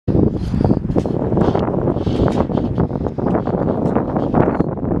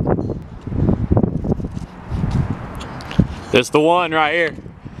It's the one right here.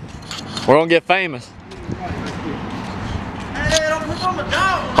 We're gonna get famous. Hey, don't put on the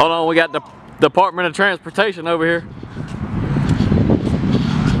dog. Hold on, we got the Department of Transportation over here.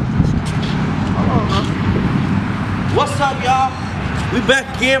 What's up, y'all? We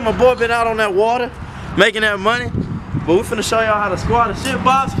back again. My boy been out on that water, making that money. But we finna show y'all how to squat a shit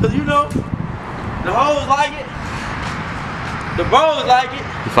box, cause you know, the hoes like it, the bros like it.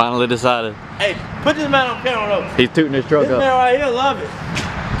 He finally decided. Hey, put this man on camera though. He's tooting his truck This up. man right here love it.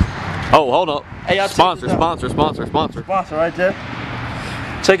 Oh, hold up. Hey, y'all Sponsor right there.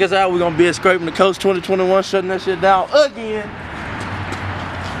 Check us out. We're gonna be at Scraping the Coast 2021, shutting that shit down again.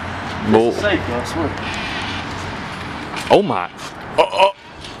 Bull. This is safe, I swear. Oh my.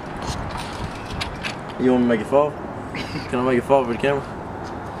 You want me to make it fall? Can I make it fall for the camera? I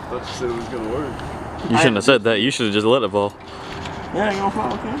thought you said it was gonna work. You shouldn't have said that. You should have just let it fall. Yeah, ain't gonna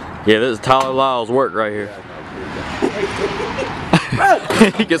fall, okay? Yeah, this is Tyler Lyle's work right here.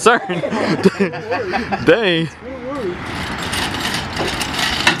 He concerned. Dang.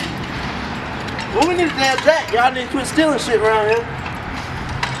 Well, we need a damn jack. Y'all need to quit stealing shit around here.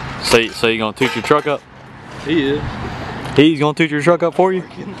 So you gonna toot your truck up? He is. He's gonna toot your truck up for you?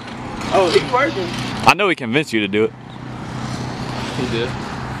 Oh, he's working. I know he convinced you to do it. He did.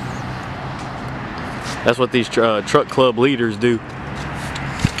 That's what these truck club leaders do.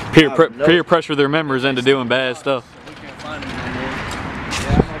 Peer pressure their members into doing bad stuff.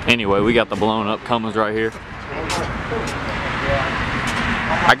 Anyway, we got the blown up Cummins right here.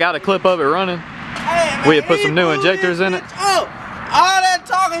 I got a clip of it running. Hey, man, We had put some new injectors in it. Oh, all that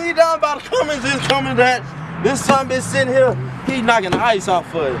talking he done about Cummins is coming that this son been sitting here, he knocking the ice off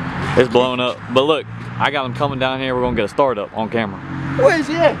for it. It's blown up. But look, I got him coming down here. We're gonna get a start up on camera. Where is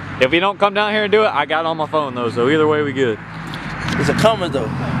he at? If he don't come down here and do it, I got it on my phone though. So either way, we good. It's a Cummins though.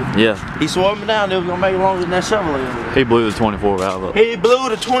 Yeah. He swore me down. They was gonna make it longer than that Chevrolet. He blew the 24 valve up. He blew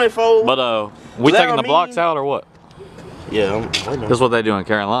the 24. But we That taking the mean- blocks out or what? Yeah, I know. This is what they do in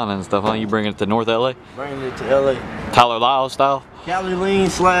Carolina and stuff, huh? You bring it to North LA? Bringing it to LA. Tyler Lyle style? Cali lean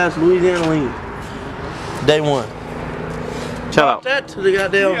 / Louisiana lean. Day one. Shout out. That to the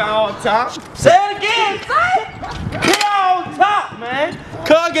goddamn. On top. Say it again, say it. He on top, man.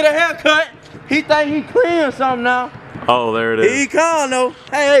 Cuz get a haircut. He think he clean or something now. Oh, there it He is. calm though.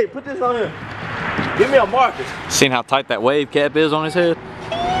 Hey, put this on here. Give me a marker. Seen how tight that wave cap is on his head?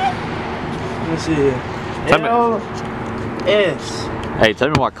 Let me see here. Tell me- L-S. Hey, tell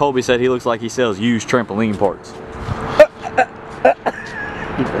me why Colby said he looks like he sells used trampoline parts. He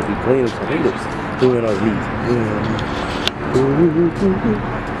better be clean as he looks. Doing on these.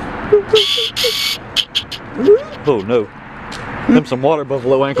 Oh no. Them some water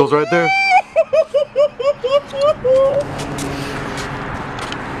buffalo ankles right there.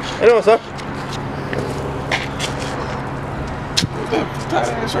 Hey, what's up?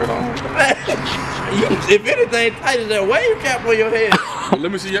 Shirt on. If anything, tight as that wave cap on your head.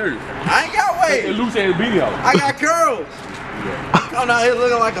 Let me see yours. I ain't got It waves. loose ass beanie out. I got curls. Coming out here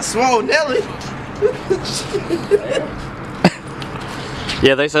looking like a swole Nelly.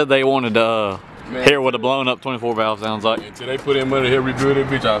 Yeah, they said they wanted to hear what a blown up 24 valve sounds like. Until they put in money to help rebuild that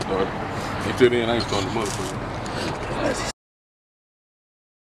bitch, I started. Until then, I ain't starting the motherfucker.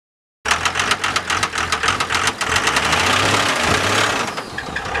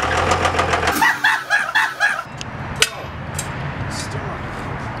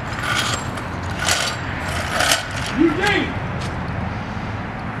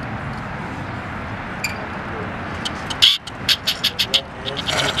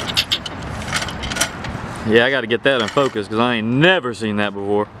 Yeah, I got to get that in focus because I ain't never seen that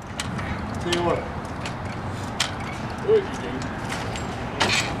before. Tell you what.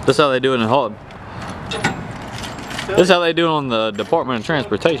 This is how they do it in Hod. This is how they do it on the Department of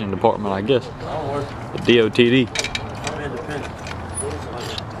Transportation Department, I guess. I don't work. The DOTD. I'm independent.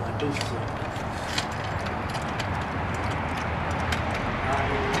 Like this.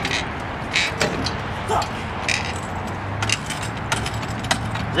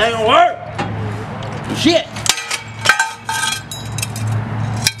 That ain't gonna work. Shit.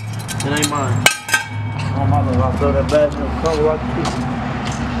 It ain't mine. Oh my lord, I'll throw that bad in the cover like this.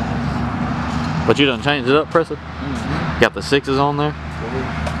 But you done changed it up, Presley? Got the 6s on there?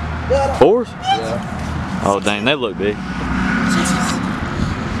 4s? Yeah. Oh dang, they look big.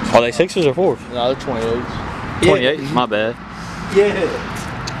 Are they 6s or 4s? No, they're 28s. 28s? My bad.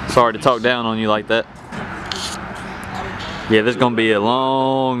 Yeah. Sorry to talk down on you like that. Yeah, this is gonna be a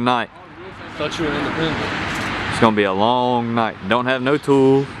long night. Thought you were independent. It's gonna be a long night. Don't have no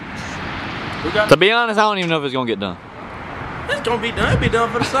tools. To be honest, I don't even know if it's gonna get done. It's gonna be done. It'll be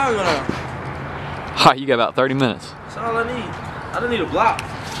done for the sun going out. Alright, you got about 30 minutes. That's all I need. I just need a block.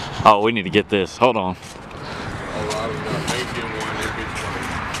 Oh, we need to get this. Hold on. Oh, I was gonna make him one that bitch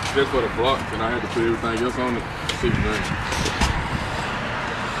just for the blocks, and I had to put everything else on it. 6 grand.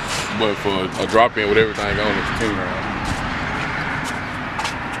 But for a drop in with everything on, it's 10 grand.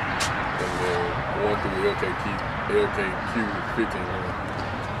 And then one through LKQ is 15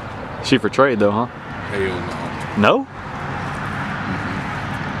 grand. She for trade though, huh? Hell no. No?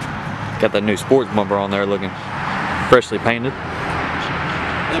 Got that new sports bumper on there looking freshly painted.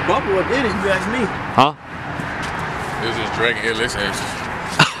 That bumper, what did it? You asked me. Huh? It was just dragging LS asses.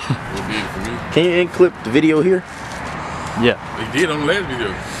 What did it for me? Can you clip the video here? Yeah. They did on the last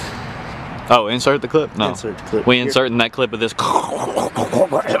video. Oh, insert the clip? No. Insert the clip. We inserting that clip of this. Hey,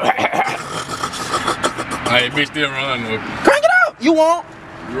 bitch still run though. Crank it out! You won't.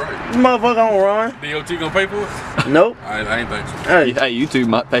 You right. You motherfucker don't run. DOT gonna pay for it? Nope. I ain't think so. Hey. Hey, YouTube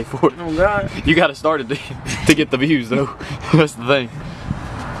might pay for it. Oh God. You gotta start it to get the views though. That's the thing.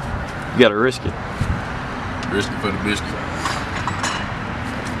 You gotta risk it. Risk it for the biscuit.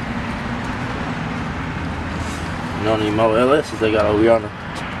 You don't need more LSs they got over yonder. You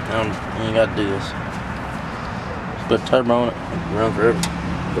ain't got to do this. Put turbo on it. Run forever.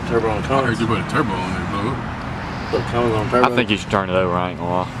 Put turbo on the I Cummins. heard you put a turbo on there, bro. Put Cummins on turbo. I think you should turn it over, I ain't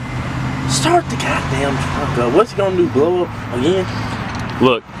gonna lie. Start the goddamn truck up. What's he gonna do? Blow up again?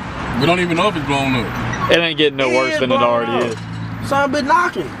 Look, We don't even know if it's blown up. it ain't getting no worse than it already is. Son been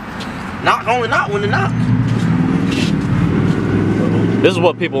knocking. Only knock when it knocks. This is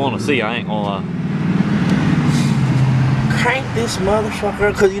what people want to see, I ain't gonna lie. Crank this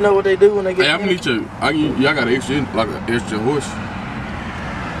motherfucker, cause you know what they do when they get. Hey, I'm gonna need you. Y'all got an extra, like an extra horse.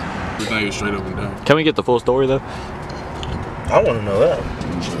 Everything is straight up and down. Can we get the full story though? I want to know that.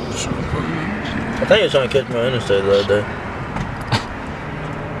 I think he was trying to catch me on the interstate the other day.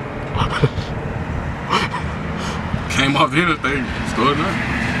 Came off the interstate, started up.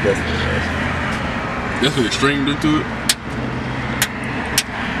 That's what the string do to it.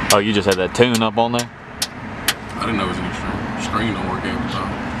 Oh, you just had that tune up on there? I didn't know it was any string. String don't work every time.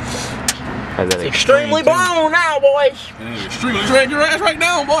 Had that Extremely extreme blown now, boys. And it's extremely drag your ass right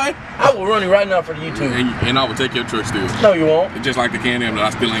now, boy. I will run you right now for the YouTube. And I will take your truck still. No, you won't. It's just like the Can-Am that I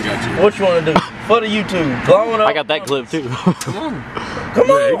still ain't got you. What you want to do for the YouTube? Blowing up. I got that clip too. Come on. Come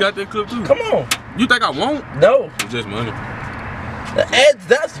Yeah, on. you got that clip too. Come on. You think I won't? No. It's just money. The ads.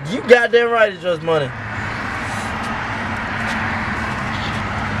 That's you goddamn right. It's just money.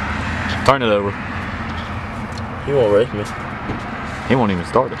 Turn it over. He won't race me. He won't even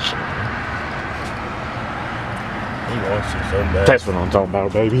start it. He wants to so bad. That's what I'm talking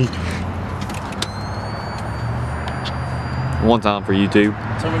about, baby. One time for YouTube.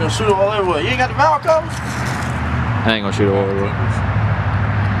 So we're gonna shoot it all everywhere. You ain't got the valve covers? I ain't gonna shoot it all the way.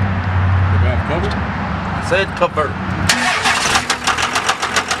 The valve cover? I said cover.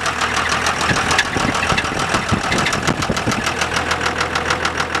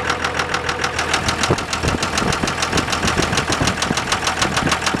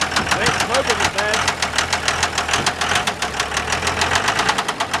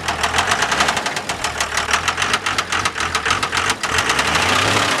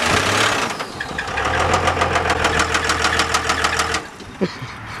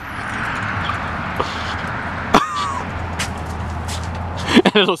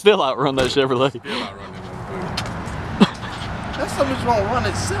 It'll still outrun that Chevrolet. Still outrun that motherfucker. That's something that's gonna run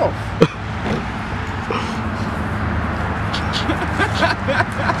itself.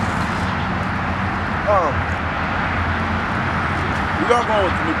 We are going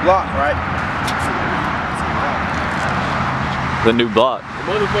with the new block, right? The new block. The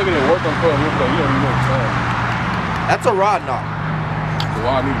motherfucker that worked on front wheel, you don't even know what it's That's a rod knob. So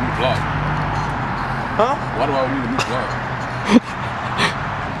why I need a new block? Huh? Why do I need a new block?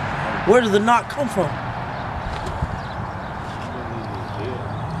 Where does the knot come from?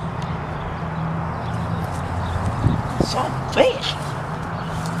 Son of a bitch.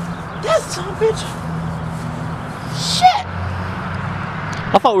 That's son of a bitch. Shit.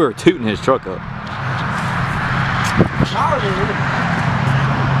 I thought we were tooting his truck up. Charlie,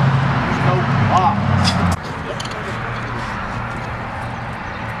 no block.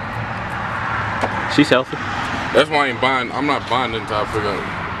 She's healthy. That's why I ain't buying. I'm not buying until I figure out.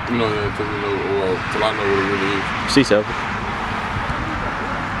 You know, until we know, or till I know what it really is. She's healthy.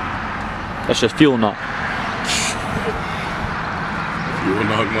 That's just fuel knock. You will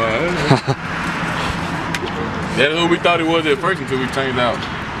knock my ass. That's who we thought it was at first until we changed out.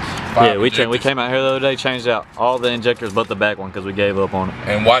 Yeah, we came out here the other day, changed out all the injectors but the back one because we gave up on it.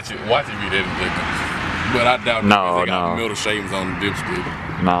 And watch it be that injector. But I doubt No, they got no. metal shavings on the dipstick.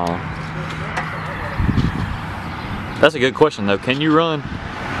 No. That's a good question though. Can you run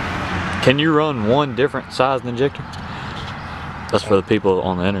one different sized injector? That's for the people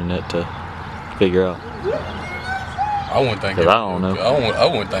on the internet to figure out. I wouldn't think. Cause I don't know. I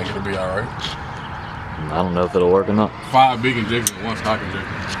wouldn't think it'll be alright. I don't know if it'll work or not. 5 big injectors, 1 stock injector.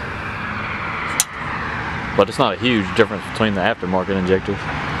 But it's not a huge difference between the aftermarket injectors.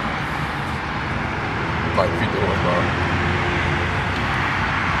 Like 50 horsepower.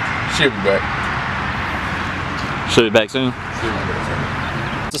 Should be back. Should be back soon.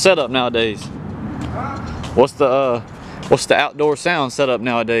 What's the setup nowadays? What's the outdoor sound setup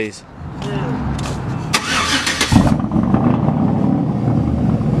nowadays?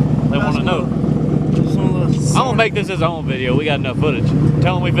 They want to know. I'm gonna make this his own video. We got enough footage.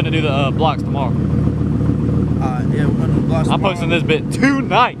 Tell him we finna do the blocks tomorrow. Yeah, we're gonna do blocks tomorrow. I'm posting this bit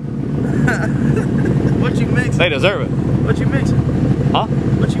tonight. What you mixing? They deserve it. What you mixing? Huh?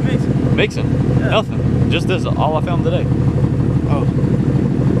 What you mixing? Mixing? Yeah. Nothing. Just this. All I filmed today. Oh.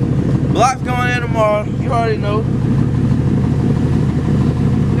 Blocks going in tomorrow. You already know.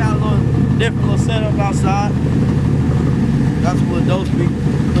 We got a little different little setup outside. Got some little dope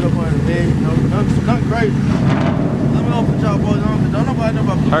speakers put up on the bed, you know. Nothing crazy. Let me know what y'all boys on, but don't nobody know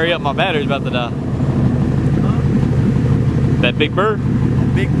about blue. Hurry up, my battery's about to die. That big bird?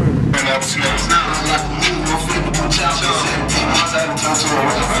 That big bird.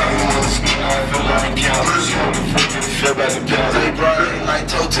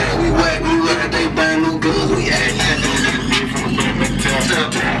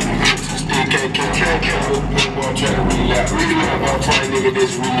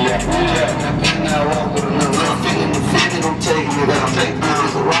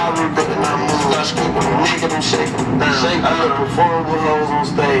 I look perform with hoes on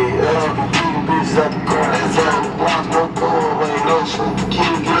stage. Bitches at the corner. Blocks no go away. No shit.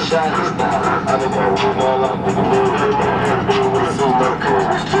 Kid get shot. I done got with all out with the little head. With so much cold.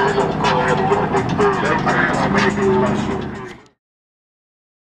 Straight up go ahead and get a big bird.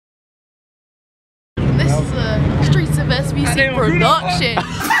 This is a Streets of SBC production.